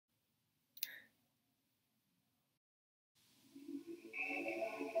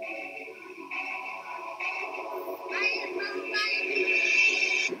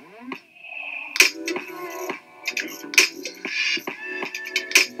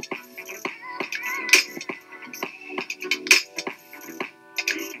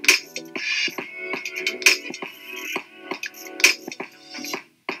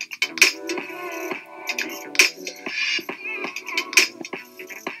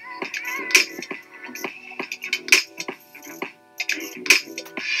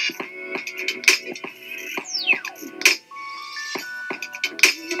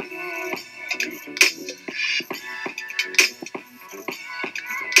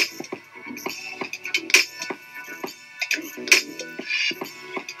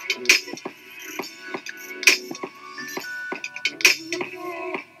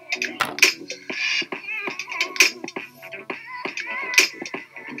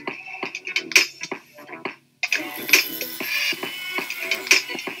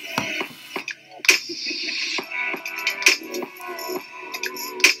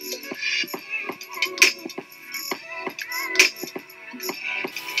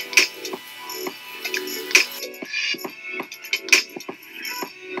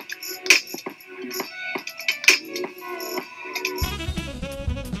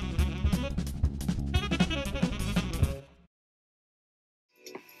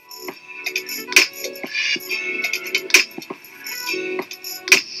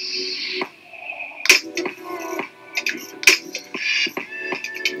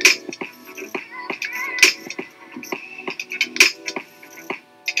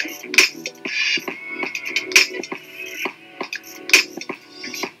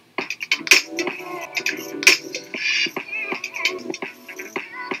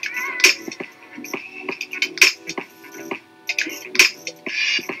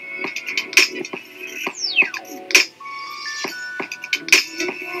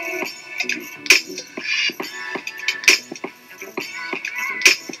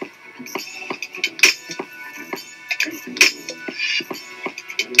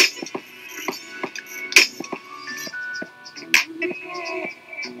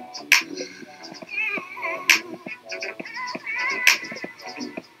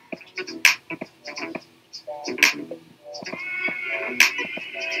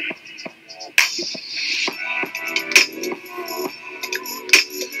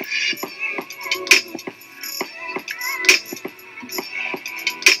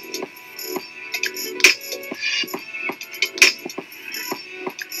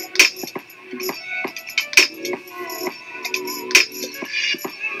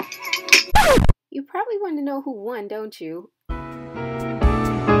know who won, don't you?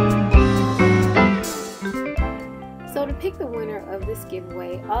 So to pick the winner of this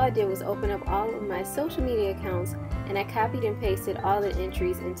giveaway, all I did was open up all of my social media accounts and I copied and pasted all the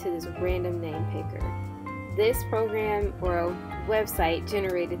entries into this random name picker. This program or a website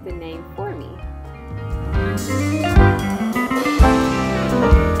generated the name for me.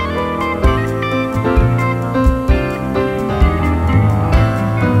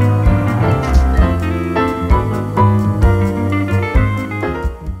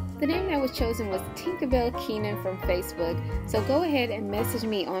 Chosen was Tinkerbell Keenan from Facebook, so go ahead and message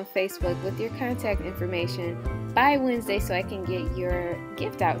me on Facebook with your contact information by Wednesday so I can get your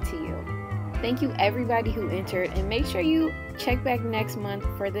gift out to you. Thank you everybody who entered, and make sure you check back next month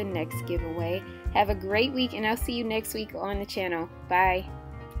for the next giveaway. Have a great week, and I'll see you next week on the channel. Bye.